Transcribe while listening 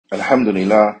الحمد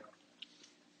لله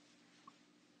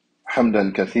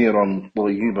حمدا كثيرا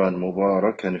طيبا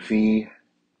مباركا فيه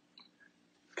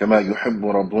كما يحب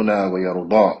ربنا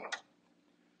ويرضى.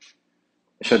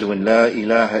 أشهد أن لا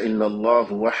إله إلا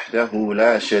الله وحده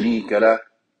لا شريك له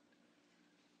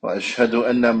وأشهد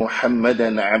أن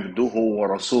محمدا عبده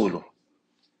ورسوله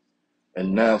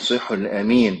الناصح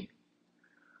الأمين.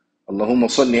 اللهم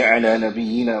صل على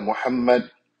نبينا محمد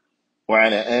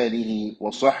وعلى آله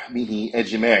وصحبه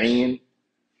أجمعين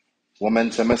ومن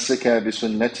تمسك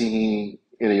بسنته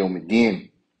إلى يوم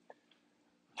الدين.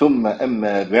 ثم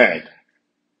أما بعد.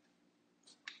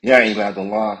 يا عباد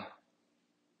الله,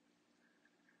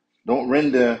 don't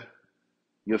render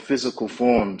your physical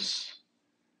forms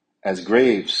as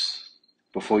graves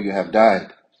before you have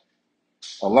died.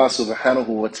 Allah subhanahu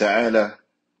wa ta'ala,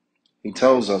 He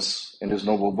tells us in His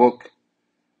noble book,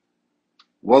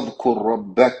 وَاذْكُرْ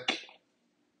رَبَّكَ,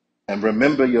 and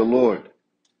remember your Lord.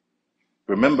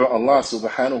 Remember Allah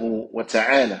subhanahu wa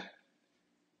ta'ala.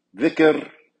 Dhikr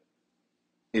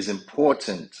is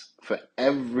important for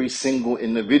every single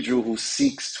individual who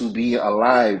seeks to be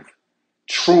alive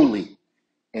truly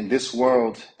in this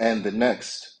world and the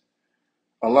next.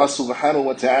 Allah subhanahu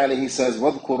wa ta'ala, He says,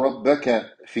 وَاذْكُرْ رَبَّكَ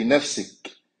فِي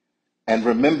نَفْسِكَ, and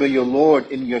remember your Lord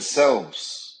in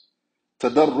yourselves.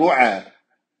 تَضَرُّعًا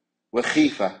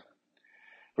وَخِيفًا,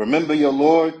 remember your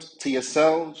Lord to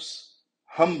yourselves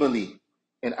humbly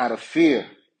and out of fear.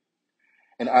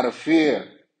 And out of fear,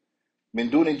 مِن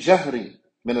دُونِ الْجَهْرِ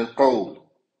مِنَ الْقَوْلِ,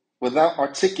 without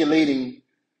articulating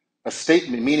a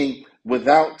statement, meaning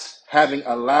without having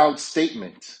a loud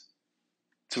statement.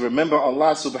 To remember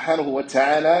Allah subhanahu wa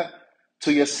ta'ala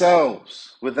to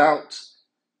yourselves without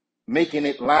making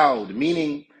it loud,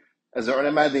 meaning, as the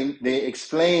ulama, they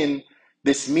explain,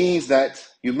 this means that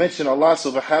you mention Allah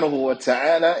subhanahu wa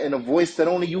ta'ala in a voice that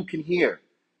only you can hear,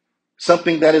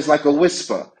 something that is like a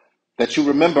whisper, that you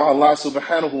remember Allah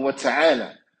subhanahu wa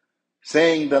ta'ala,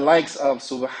 saying the likes of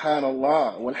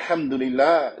subhanallah,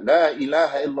 walhamdulillah, la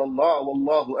ilaha illallah,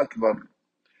 wallahu akbar,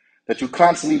 that you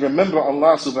constantly remember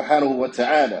Allah subhanahu wa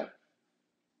ta'ala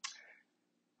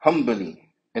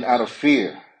humbly and out of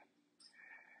fear.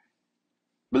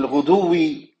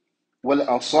 بالغدو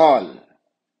والأصال,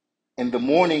 in the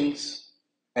mornings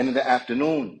and in the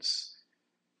afternoons.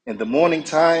 In the morning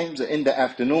times and in the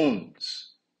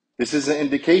afternoons. This is an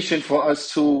indication for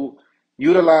us to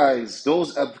utilize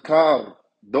those adhkar,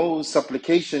 those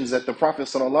supplications that the Prophet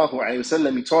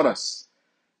ﷺ taught us,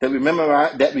 that we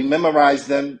memorize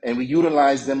them and we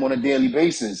utilize them on a daily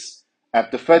basis,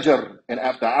 after Fajr and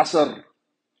after Asr.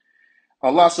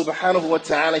 Allah subhanahu wa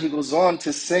ta'ala, He goes on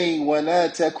to say,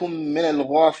 وَلَا تَكُمْ مِنَ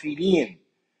الْغَافِلِينَ,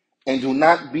 and do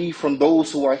not be from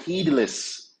those who are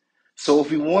heedless. So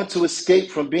if we want to escape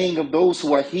from being of those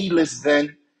who are heedless,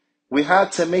 then we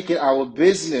have to make it our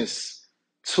business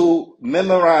to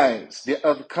memorize the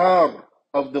adhkar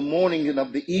of the morning and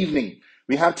of the evening.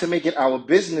 We have to make it our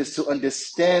business to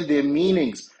understand their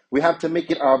meanings. We have to make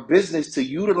it our business to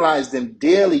utilize them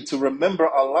daily, to remember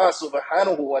Allah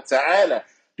subhanahu wa ta'ala.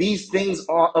 These things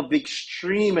are of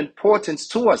extreme importance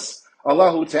to us.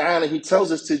 Allah Ta'ala, He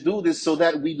tells us to do this so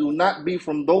that we do not be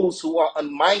from those who are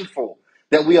unmindful,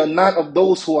 that we are not of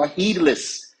those who are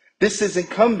heedless. This is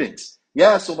incumbent.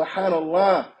 Ya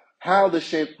subhanallah, how the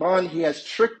shaitan, he has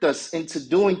tricked us into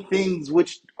doing things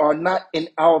which are not in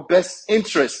our best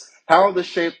interest. How the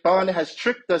shaitan has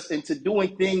tricked us into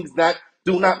doing things that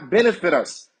do not benefit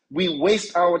us. We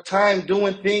waste our time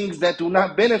doing things that do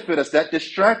not benefit us, that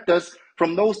distract us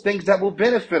from those things that will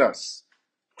benefit us,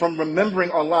 from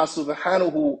remembering Allah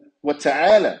subhanahu wa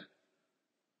ta'ala.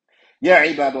 Ya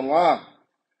ibadallah,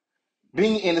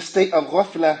 being in a state of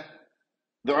ghafla,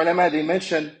 the ulama, they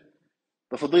mention,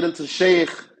 the Fadilat al-Shaykh,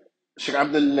 Shaykh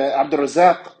Abdul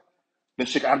Razaq bin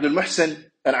Shaykh Abdul Muhsin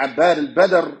al-Abbad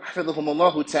al-Badr,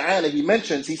 hafidhahumullah ta'ala, he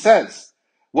mentions, he says,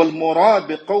 وَالْمُرَادْ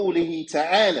بِقَوْلِهِ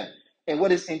ta'ala, and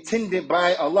what is intended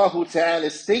by Allah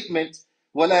Ta'ala's statement,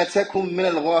 وَلَا تَكُمْ مِنَ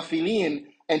الْغَافِلِينَ,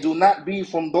 and do not be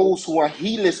from those who are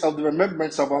heedless of the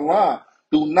remembrance of Allah.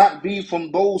 Do not be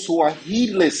from those who are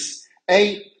heedless.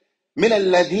 أي مِنَ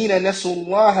الَّذِينَ نَسُوا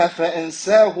اللَّهَ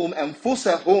فَأَنْسَاهُمْ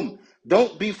أَنفُسَهُمْ.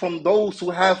 Don't be from those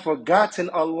who have forgotten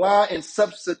Allah and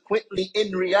subsequently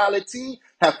in reality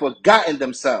have forgotten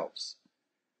themselves.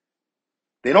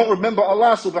 They don't remember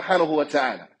Allah subhanahu wa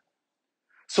ta'ala.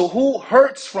 So who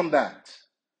hurts from that?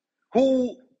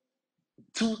 Who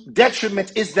to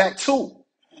detriment is that to?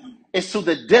 It's to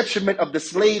the detriment of the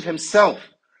slave himself.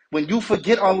 When you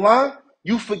forget Allah,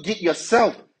 you forget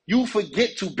yourself. You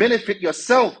forget to benefit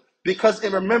yourself, because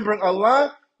in remembering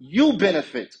Allah, you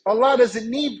benefit. Allah doesn't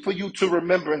need for you to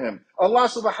remember Him. Allah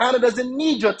subhanahu doesn't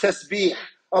need your tasbih.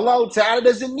 Allah ta'ala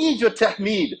doesn't need your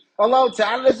tahmeed. Allah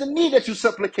ta'ala doesn't need that you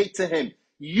supplicate to Him.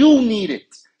 You need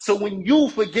it. So when you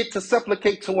forget to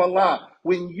supplicate to Allah,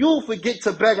 when you forget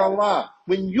to beg Allah,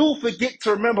 when you forget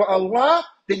to remember Allah,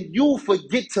 then you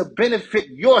forget to benefit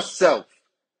yourself.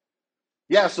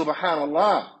 Ya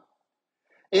subhanallah.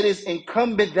 It is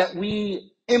incumbent that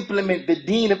we implement the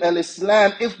deen of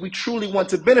al-Islam if we truly want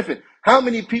to benefit. How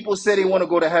many people say they want to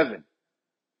go to heaven?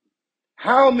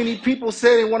 How many people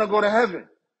say they want to go to heaven?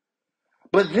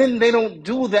 But then they don't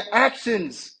do the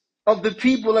actions of the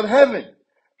people of heaven.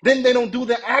 Then they don't do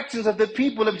the actions of the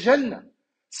people of Jannah.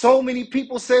 So many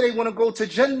people say they want to go to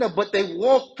Jannah, but they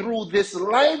walk through this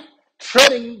life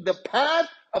treading the path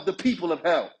of the people of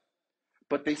hell.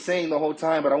 But they saying the whole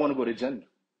time, but I want to go to Jannah.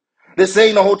 They're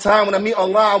saying the whole time, when I meet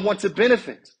Allah, I want to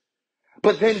benefit.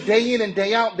 But then day in and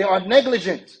day out, they are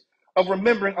negligent of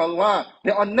remembering Allah.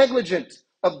 They are negligent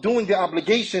of doing their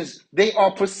obligations. They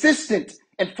are persistent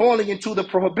in falling into the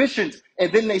prohibitions.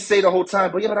 And then they say the whole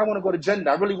time, but I want to go to Jannah.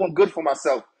 I really want good for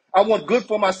myself. I want good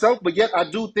for myself, but yet I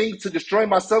do things to destroy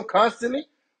myself constantly.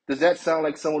 Does that sound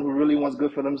like someone who really wants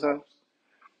good for themselves?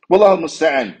 Wallahu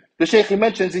musta'an. The Shaykh, he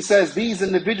mentions, he says, these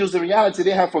individuals in reality,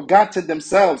 they have forgotten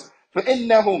themselves.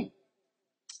 فَإِنَّهُمْ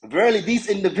Verily, these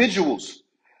individuals,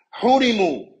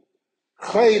 حُرِمُوا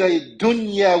خَيْرَ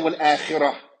الدُّنْيَا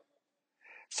وَالْآخِرَةِ.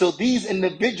 So these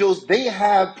individuals, they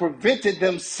have prevented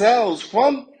themselves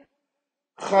from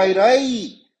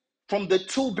khayrai, from the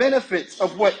two benefits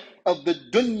of what? Of the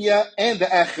dunya and the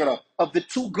akhirah, of the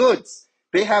two goods.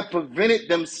 They have prevented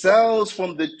themselves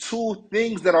from the two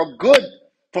things that are good,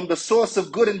 from the source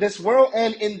of good in this world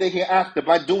and in the hereafter.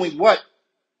 By doing what?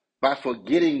 By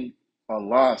forgetting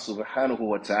Allah subhanahu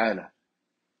wa ta'ala.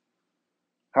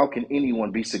 How can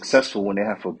anyone be successful when they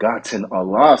have forgotten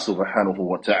Allah subhanahu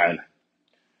wa ta'ala?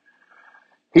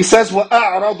 He says,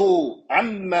 وَأَعْرَضُوا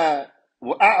عَمَّن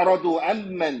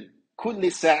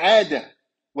كُلِّ سَعَادَةٍ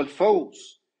وَالْفَوْزِ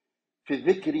فِي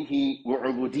ذِكْرِهِ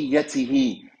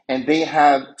وَعُبُودِيَّتِهِ. And they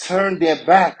have turned their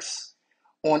backs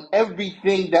on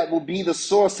everything that will be the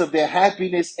source of their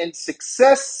happiness and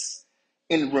success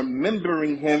in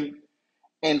remembering Him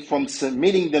and from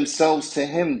submitting themselves to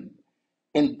Him.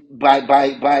 And by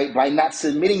not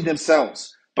submitting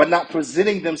themselves, by not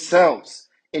presenting themselves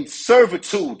in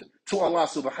servitude to Allah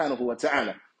subhanahu wa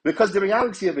ta'ala. Because the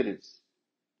reality of it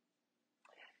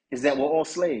is that we're all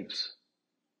slaves.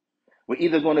 We're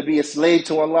either going to be a slave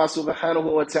to Allah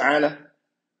subhanahu wa ta'ala,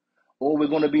 or we're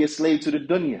going to be a slave to the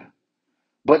dunya.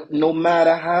 But no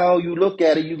matter how you look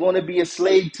at it, you're going to be a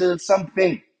slave to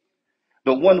something.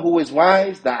 The one who is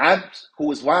wise, the abd,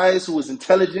 who is wise, who is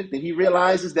intelligent, and he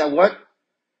realizes that what?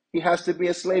 He has to be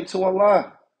a slave to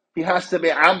Allah. He has to be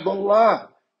Abdullah.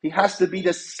 He has to be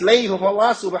the slave of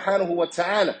Allah subhanahu wa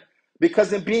ta'ala.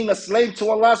 Because in being a slave to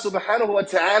Allah subhanahu wa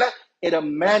ta'ala, it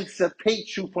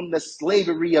emancipates you from the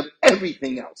slavery of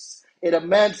everything else. It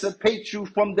emancipates you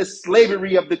from the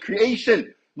slavery of the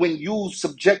creation when you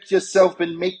subject yourself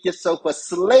and make yourself a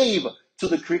slave to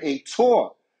the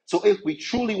Creator. So if we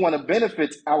truly want to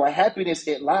benefit our happiness,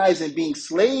 it lies in being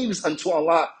slaves unto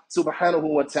Allah subhanahu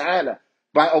wa ta'ala.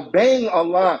 By obeying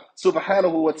Allah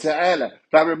subhanahu wa ta'ala,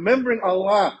 by remembering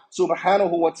Allah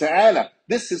subhanahu wa ta'ala.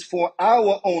 This is for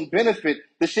our own benefit.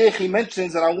 The Shaykh, he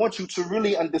mentions, and I want you to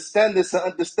really understand this and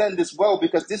understand this well,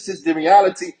 because this is the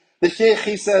reality. The Shaykh,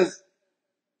 he says,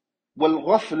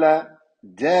 وَالْغَفْلَ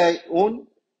دَائٌ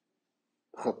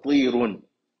خَطِيرٌ.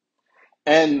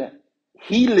 And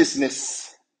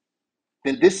heedlessness,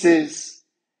 then this is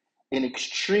an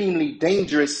extremely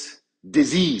dangerous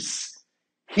disease.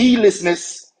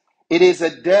 Heedlessness, it is a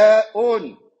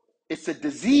da'un. It's a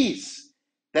disease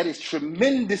that is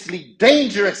tremendously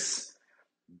dangerous.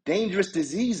 Dangerous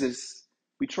diseases,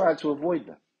 we try to avoid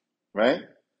them, right?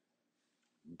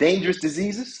 Dangerous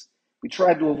diseases, we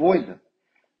try to avoid them.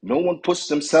 No one puts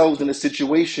themselves in a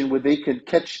situation where they can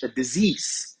catch a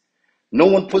disease. No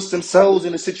one puts themselves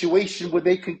in a situation where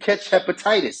they can catch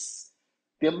hepatitis.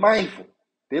 They're mindful.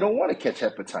 They don't want to catch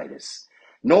hepatitis.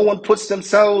 No one puts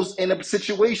themselves in a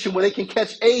situation where they can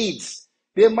catch AIDS.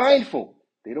 They're mindful.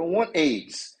 They don't want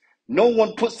AIDS. No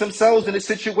one puts themselves in a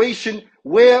situation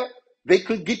where they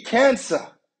could get cancer.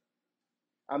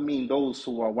 I mean, those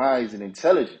who are wise and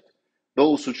intelligent,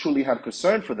 those who truly have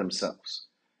concern for themselves.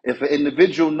 If an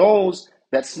individual knows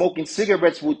that smoking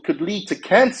cigarettes could lead to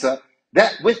cancer,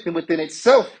 that within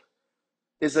itself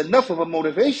is enough of a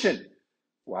motivation.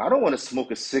 Well, I don't want to smoke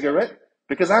a cigarette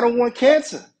because I don't want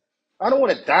cancer. I don't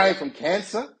want to die from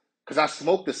cancer because I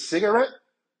smoked a cigarette.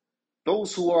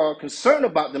 Those who are concerned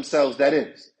about themselves, that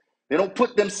is. They don't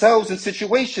put themselves in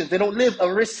situations. They don't live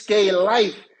a risque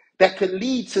life that could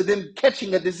lead to them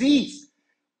catching a disease.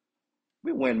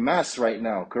 We're wearing masks right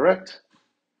now, correct?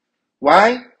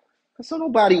 Why? Because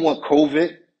nobody want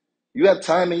COVID. You have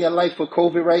time in your life for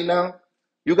COVID right now?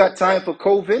 You got time for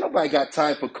COVID? Nobody got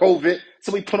time for COVID.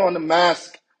 So we put on the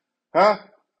mask. Huh?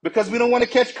 Because we don't want to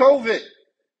catch COVID.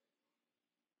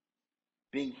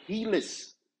 Being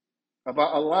heedless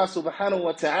about Allah subhanahu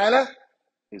wa ta'ala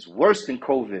is worse than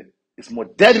COVID. It's more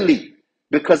deadly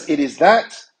because it is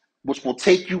that which will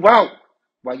take you out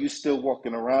while you're still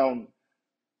walking around.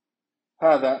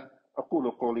 هذا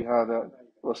أقول قولي هذا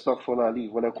وأستغفر الله لي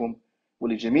ولكم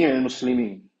ولجميع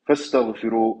المسلمين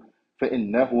فاستغفروا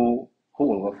فإنه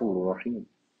هو الغفور الرحيم.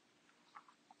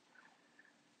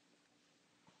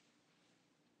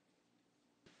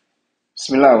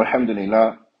 بسم الله والحمد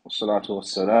لله والصلاة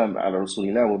والسلام على رسول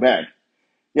الله وبعد.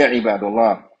 يا عباد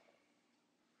الله,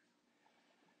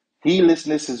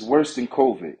 heedlessness is worse than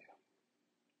COVID,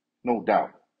 no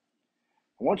doubt.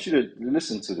 I want you to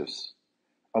listen to this.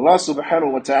 Allah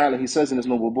subhanahu wa ta'ala, He says in His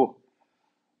noble book,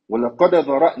 وَلَقَدْ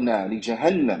ذَرَأْنَا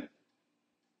لِجَهَنَّمَ.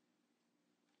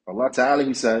 Allah ta'ala,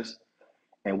 He says,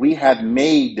 and we have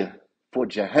made for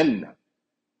Jahannam.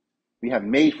 We have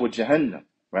made for Jahannam,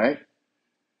 right?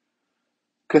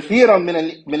 كثيرا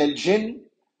من الجن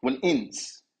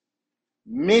والإنس.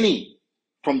 Many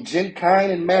from jinn kind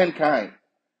and mankind.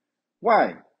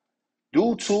 Why?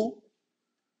 Due to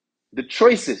the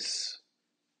choices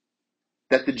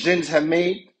that the jinns have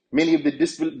made, many of the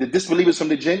disbelievers from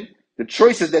the jinn, the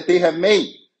choices that they have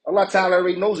made. Allah Ta'ala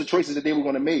already knows the choices that they were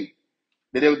going to make,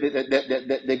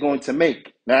 that they're going to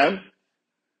make. Now,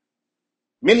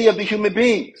 many of the human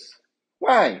beings.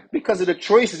 Why? Because of the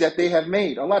choices that they have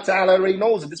made. Allah Ta'ala already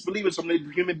knows the disbelievers from the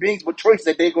human beings what choices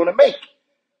that they're going to make.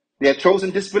 They have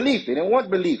chosen disbelief. They didn't want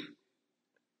belief.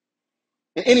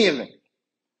 In any event,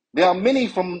 there are many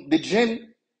from the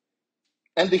jinn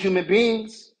and the human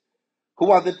beings who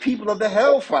are the people of the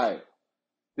hellfire.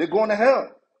 They're going to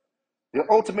hell.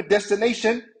 Their ultimate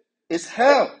destination is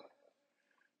hell.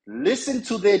 Listen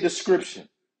to their description.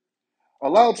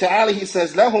 Allah Ta'ala, He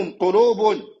says, لَهُمْ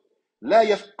قُلُوبٌ لَا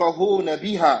يَفْقَهُونَ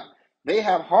بِهَا. They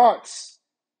have hearts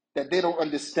that they don't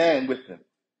understand with them.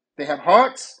 They have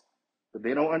hearts, but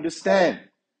they don't understand.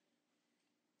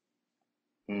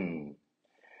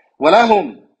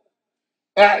 وَلَهُمْ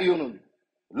أَعْيُنٌ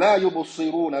لَا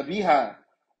يُبْصِرُونَ بِهَا.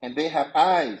 And they have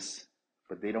eyes,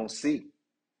 but they don't see.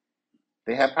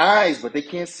 They have eyes, but they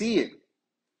can't see it.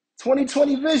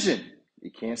 20/20 vision,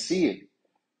 you can't see it.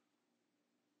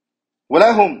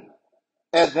 وَلَهُمْ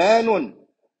أَذَانٌ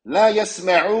لَا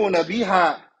يَسْمَعُونَ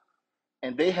بِهَا.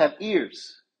 And they have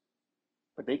ears,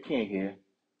 but they can't hear.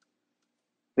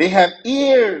 They have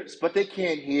ears, but they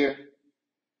can't hear.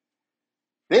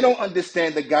 They don't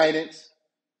understand the guidance.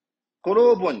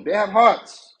 قُلُوبٌ. They have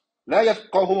hearts. لَا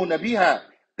يَفْقَهُونَ بِهَا.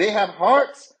 They have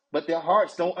hearts, but their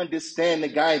hearts don't understand the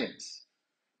guidance.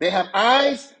 They have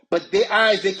eyes, but their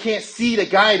eyes, they can't see the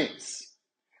guidance.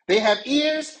 They have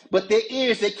ears, but their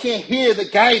ears, they can't hear the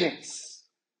guidance.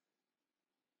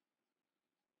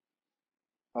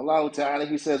 Allah Ta'ala,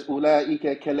 He says,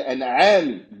 أُولَٰئِكَ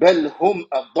كَالْأَنْعَامِ بَلْ هُمْ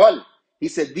أَضَلُّ. He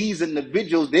said, these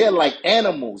individuals, they're like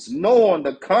animals. No, on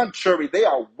the contrary, they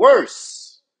are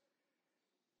worse.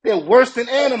 They're worse than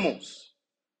animals.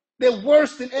 They're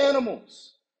worse than animals.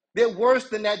 They're worse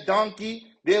than that donkey.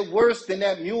 They're worse than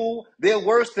that mule. They're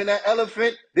worse than that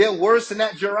elephant. They're worse than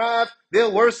that giraffe. They're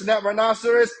worse than that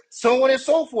rhinoceros. So on and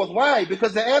so forth. Why?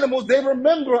 Because the animals, they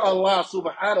remember Allah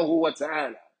subhanahu wa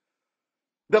ta'ala.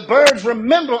 The birds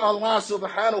remember Allah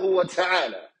subhanahu wa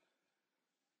ta'ala.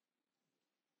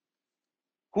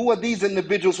 Who are these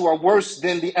individuals who are worse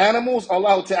than the animals?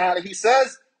 Allah Ta'ala, He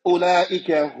says,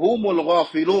 أُولَٰئِكَ هُمُ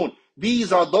الْغَافِلُونَ.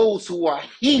 These are those who are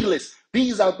heedless.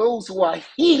 These are those who are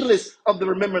heedless of the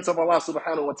remembrance of Allah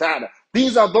subhanahu wa ta'ala.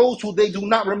 These are those who they do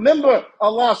not remember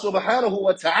Allah subhanahu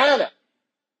wa ta'ala.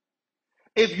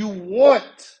 If you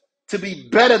want to be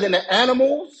better than the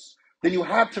animals, then you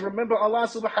have to remember Allah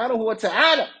subhanahu wa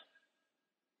ta'ala.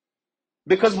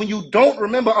 Because when you don't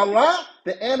remember Allah,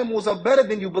 the animals are better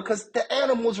than you because the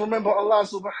animals remember Allah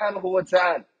subhanahu wa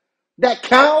ta'ala. That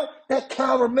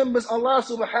cow remembers Allah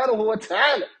subhanahu wa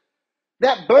ta'ala.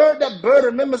 That bird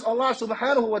remembers Allah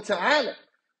subhanahu wa ta'ala.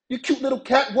 Your cute little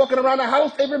cat walking around the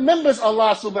house, it remembers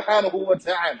Allah subhanahu wa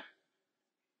ta'ala.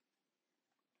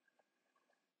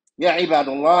 Ya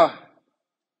ibadullah.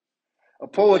 A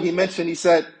poet, he mentioned, he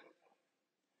said,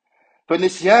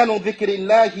 فَنِسْيَانُ ذِكْرِ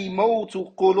اللَّهِ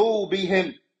مَوْتُ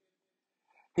قُلُوبِهِمْ.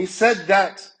 He said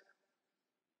that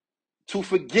to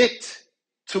forget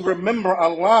to remember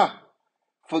Allah,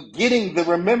 forgetting the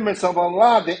remembrance of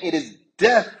Allah, then it is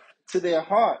death to their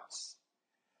hearts.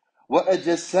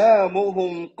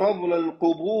 وَأَجْسَامُهُمْ قَبْلَ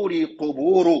الْقُبُورِ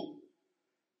قُبُورُ.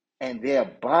 And their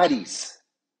bodies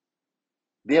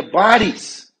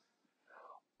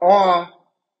are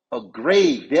a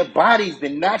grave. Their bodies,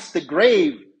 then that's the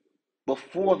grave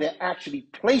before they're actually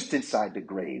placed inside the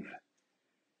grave.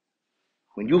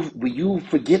 When you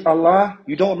forget Allah,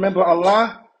 you don't remember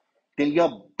Allah, then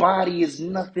your body is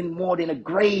nothing more than a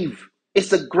grave.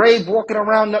 It's a grave walking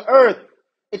around the earth.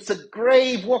 It's a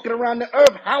grave walking around the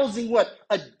earth, housing what?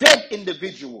 A dead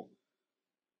individual.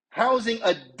 Housing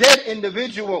a dead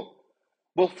individual.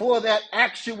 Before that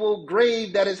actual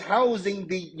grave that is housing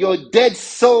your dead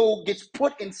soul gets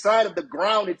put inside of the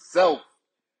ground itself.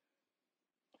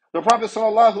 The Prophet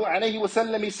sallallahu alaihi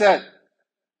wasallam, he said,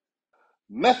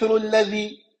 مثل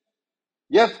الذي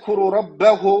يذكر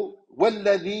ربه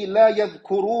والذي لا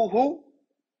يذكروه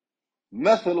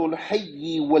مثل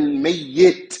الحي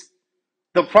والميت.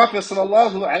 The Prophet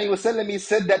sallallahu alaihi wasallam, he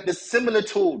said that the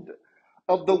similitude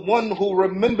of the one who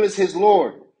remembers his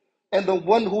Lord and the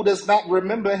one who does not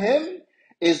remember him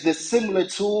is the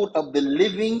similitude of the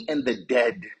living and the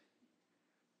dead.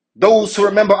 Those who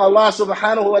remember Allah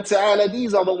subhanahu wa ta'ala,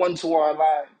 these are the ones who are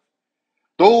alive.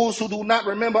 Those who do not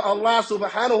remember Allah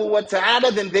subhanahu wa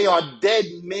ta'ala, then they are dead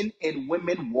men and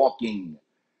women walking.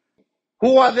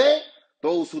 Who are they?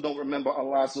 Those who don't remember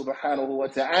Allah subhanahu wa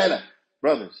ta'ala.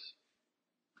 Brothers,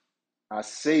 I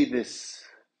say this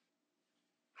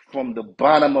from the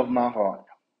bottom of my heart.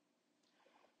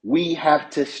 We have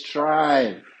to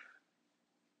strive.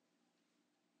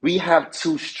 We have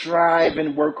to strive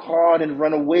and work hard and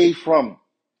run away from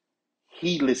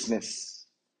heedlessness.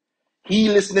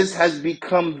 Heedlessness has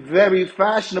become very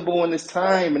fashionable in this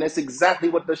time, and that's exactly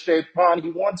what the shaitan, he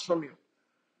wants from you.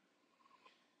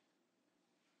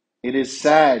 It is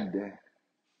sad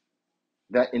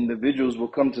that individuals will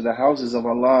come to the houses of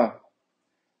Allah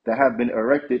that have been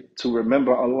erected to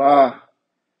remember Allah,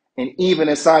 and even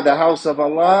inside the house of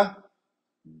Allah,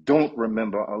 don't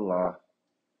remember Allah.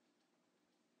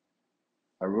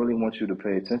 I really want you to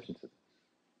pay attention to this.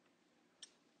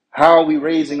 How are we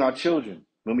raising our children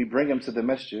when we bring them to the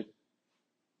masjid?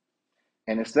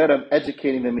 And instead of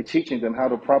educating them and teaching them how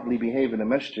to properly behave in the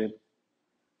masjid,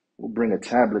 we'll bring a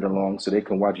tablet along so they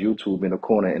can watch YouTube in a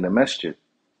corner in the masjid.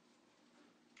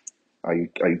 Are you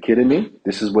kidding me?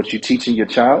 This is what you're teaching your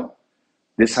child?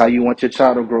 This is how you want your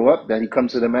child to grow up? That he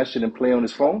comes to the masjid and play on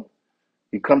his phone?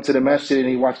 He come to the masjid and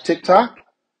he watch TikTok?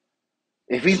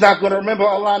 If he's not going to remember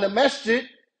Allah in the masjid,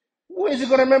 where is he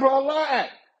going to remember Allah at?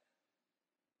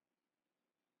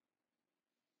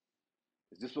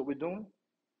 Is this what we're doing?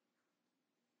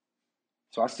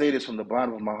 So I say this from the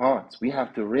bottom of my heart. We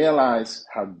have to realize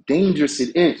how dangerous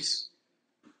it is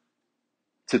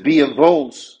to be of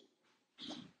those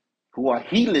who are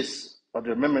heedless of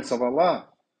the remembrance of Allah.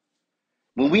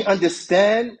 When we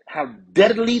understand how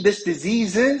deadly this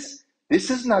disease is, this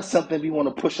is not something we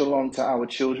want to push along to our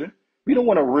children. We don't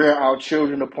want to rear our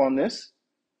children upon this.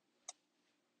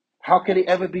 How can they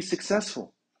ever be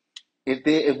successful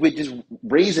if we're just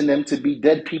raising them to be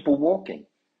dead people walking?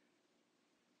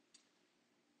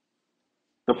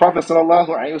 The Prophet sallallahu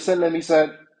alaihi wasallam, he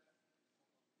said,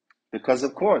 because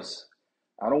of course,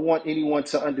 I don't want anyone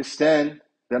to understand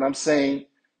that I'm saying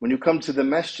when you come to the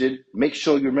masjid, make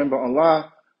sure you remember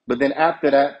Allah, but then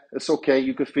after that, it's okay,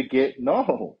 you could forget.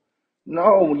 No,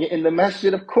 when you're in the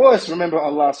masjid, of course, remember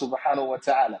Allah subhanahu wa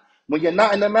ta'ala. When you're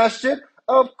not in the masjid,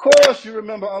 of course you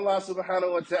remember Allah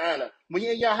subhanahu wa ta'ala. When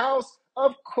you're in your house,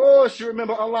 of course you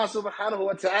remember Allah subhanahu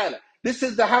wa ta'ala. This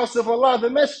is the house of Allah, the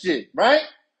masjid, right?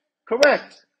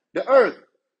 Correct. The earth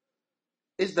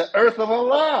is the earth of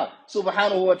Allah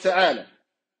subhanahu wa ta'ala.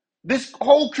 This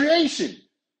whole creation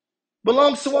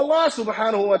belongs to Allah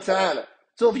subhanahu wa ta'ala.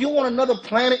 So if you want another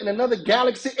planet and another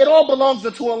galaxy, it all belongs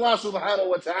to Allah subhanahu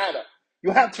wa ta'ala. You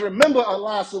have to remember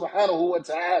Allah subhanahu wa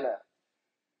ta'ala.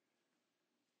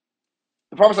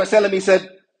 The Prophet ﷺ, he said,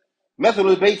 مثل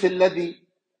البيت الذي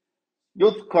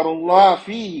يذكر الله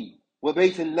فيه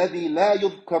وبيت الذي لا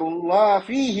يذكر الله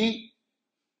فيه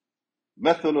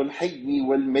مثل الحي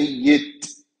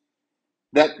والميت.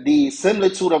 That the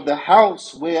similitude of the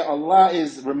house where Allah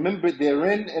is remembered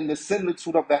therein and the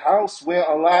similitude of the house where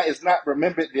Allah is not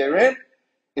remembered therein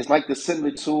is like the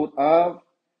similitude of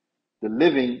the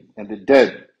living and the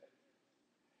dead.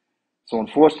 So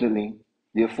unfortunately,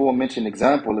 the aforementioned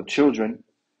example of children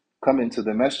coming to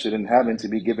the masjid and having to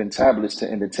be given tablets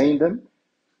to entertain them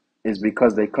is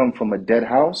because they come from a dead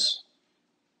house.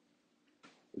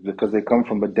 Because they come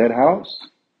from a dead house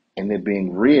and they're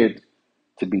being reared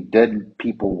to be dead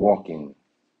people walking.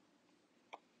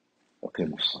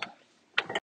 أقيموا الصلاة.